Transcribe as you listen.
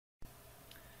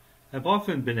I've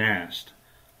often been asked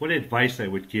what advice I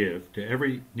would give to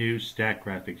every new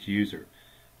Statgraphics user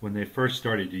when they first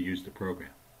started to use the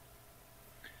program.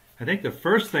 I think the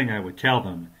first thing I would tell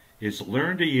them is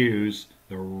learn to use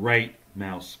the right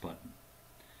mouse button.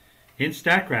 In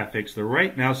Statgraphics, the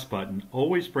right mouse button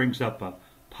always brings up a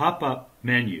pop-up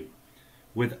menu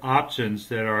with options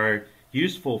that are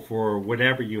useful for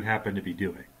whatever you happen to be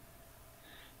doing.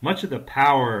 Much of the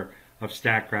power of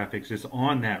Statgraphics is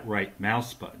on that right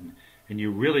mouse button, and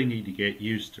you really need to get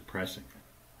used to pressing it.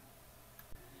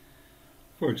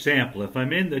 For example, if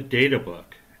I'm in the data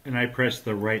book and I press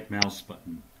the right mouse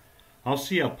button, I'll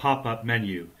see a pop-up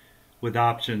menu with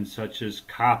options such as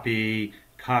copy,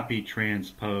 copy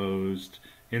transposed,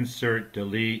 insert,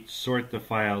 delete, sort the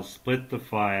file, split the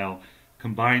file,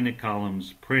 combine the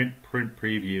columns, print, print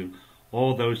preview,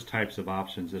 all those types of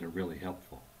options that are really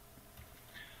helpful.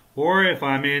 Or if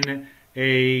I'm in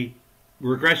a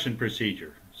regression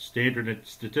procedure, standard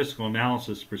statistical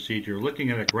analysis procedure, looking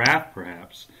at a graph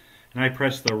perhaps, and I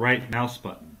press the right mouse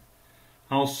button,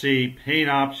 I'll see pane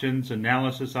options,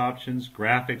 analysis options,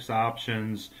 graphics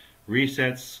options,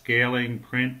 reset, scaling,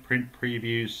 print, print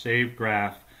preview, save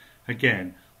graph.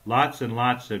 Again, lots and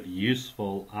lots of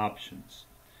useful options.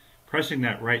 Pressing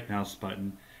that right mouse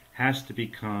button has to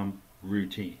become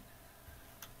routine.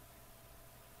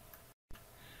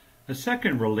 A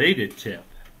second related tip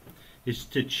is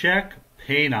to check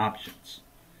pane options.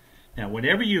 Now,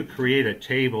 whenever you create a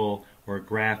table or a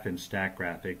graph in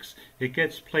Statgraphics, it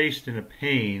gets placed in a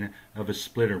pane of a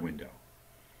splitter window.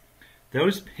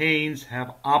 Those panes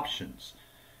have options,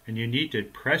 and you need to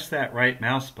press that right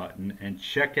mouse button and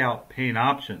check out pane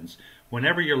options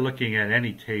whenever you're looking at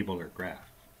any table or graph.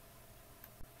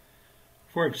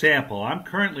 For example, I'm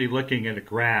currently looking at a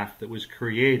graph that was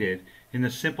created in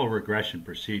the simple regression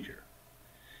procedure.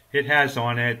 It has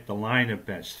on it the line of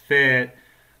best fit,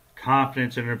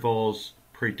 confidence intervals,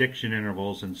 prediction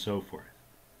intervals, and so forth.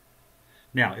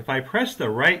 Now, if I press the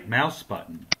right mouse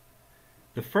button,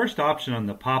 the first option on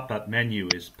the pop-up menu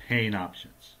is pane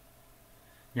options.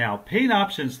 Now, pane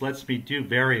options lets me do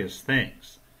various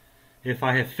things. If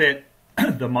I have fit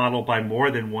the model by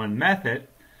more than one method,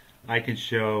 I can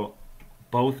show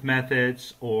both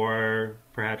methods or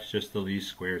perhaps just the least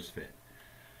squares fit.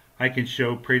 I can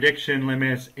show prediction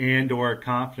limits and or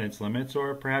confidence limits,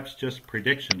 or perhaps just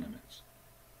prediction limits.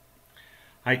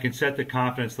 I can set the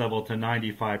confidence level to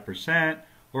 95%,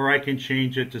 or I can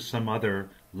change it to some other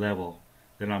level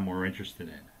that I'm more interested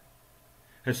in.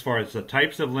 As far as the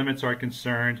types of limits are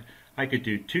concerned, I could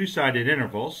do two-sided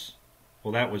intervals.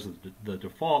 Well, that was the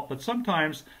default, but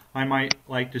sometimes I might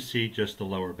like to see just the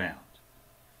lower bound.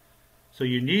 So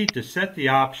you need to set the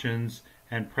options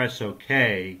and press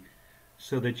OK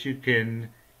so that you can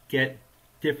get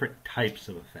different types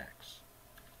of effects.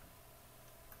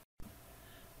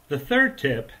 The third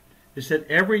tip is that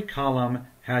every column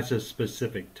has a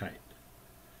specific type.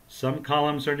 Some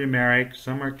columns are numeric,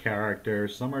 some are character,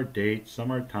 some are date,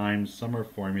 some are times, some are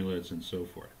formulas, and so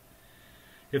forth.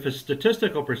 If a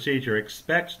statistical procedure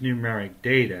expects numeric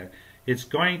data, it's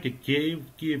going to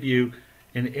give you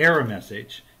an error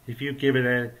message if you give it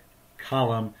a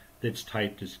column that's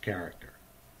typed as character.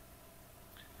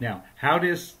 Now, how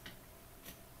does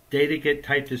data get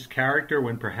typed as character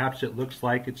when perhaps it looks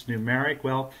like it's numeric?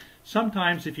 Well,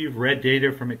 sometimes if you've read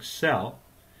data from Excel,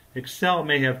 Excel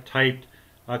may have typed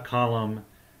a column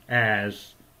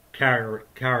as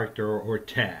character or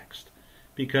text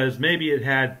because maybe it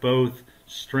had both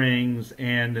strings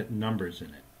and numbers in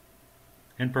it.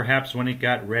 And perhaps when it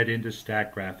got read into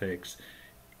Statgraphics,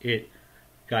 it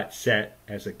got set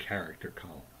as a character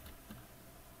column.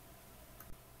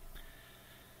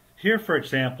 Here, for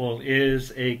example,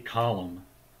 is a column,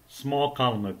 small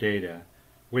column of data,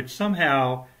 which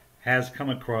somehow has come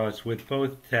across with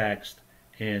both text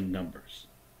and numbers.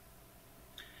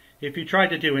 If you try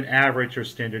to do an average or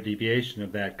standard deviation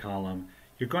of that column,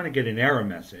 you're going to get an error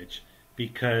message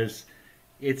because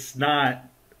it's not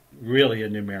really a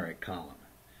numeric column.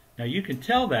 Now you can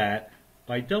tell that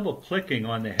by double-clicking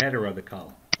on the header of the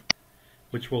column,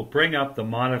 which will bring up the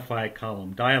Modify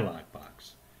Column dialog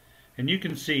box. And you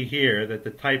can see here that the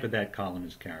type of that column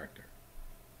is character.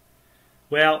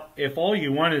 Well, if all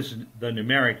you want is the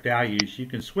numeric values, you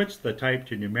can switch the type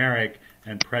to numeric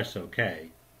and press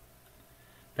OK.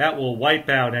 That will wipe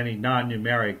out any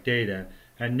non-numeric data,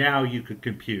 and now you could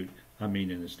compute a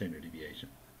mean and a standard deviation.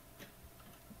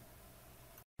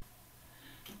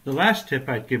 The last tip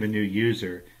I'd give a new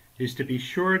user is to be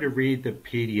sure to read the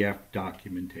PDF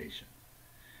documentation.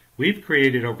 We've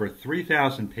created over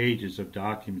 3,000 pages of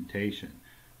documentation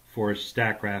for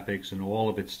Statgraphics and all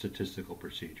of its statistical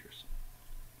procedures.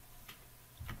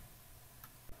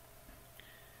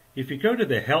 If you go to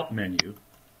the Help menu,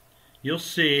 you'll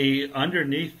see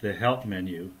underneath the Help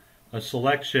menu a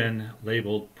selection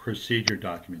labeled Procedure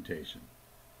Documentation.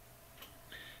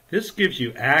 This gives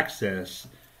you access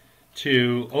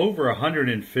to over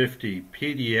 150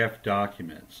 PDF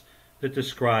documents that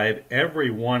describe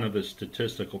every one of the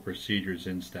statistical procedures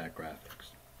in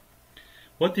Statgraphics.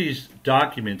 What these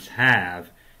documents have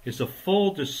is a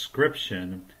full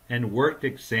description and worked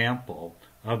example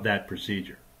of that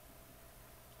procedure.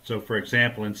 So for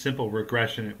example, in simple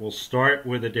regression, it will start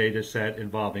with a data set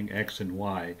involving X and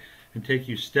Y and take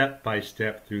you step by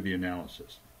step through the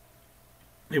analysis.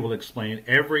 It will explain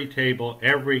every table,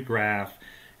 every graph,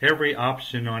 every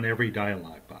option on every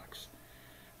dialog box.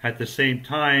 At the same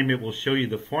time, it will show you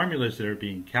the formulas that are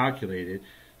being calculated,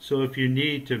 so if you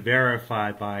need to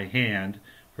verify by hand,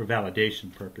 for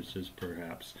validation purposes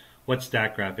perhaps, what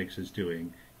Statgraphics is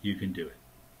doing, you can do it.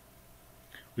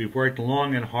 We've worked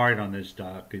long and hard on this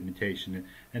documentation,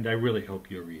 and I really hope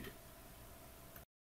you'll read it.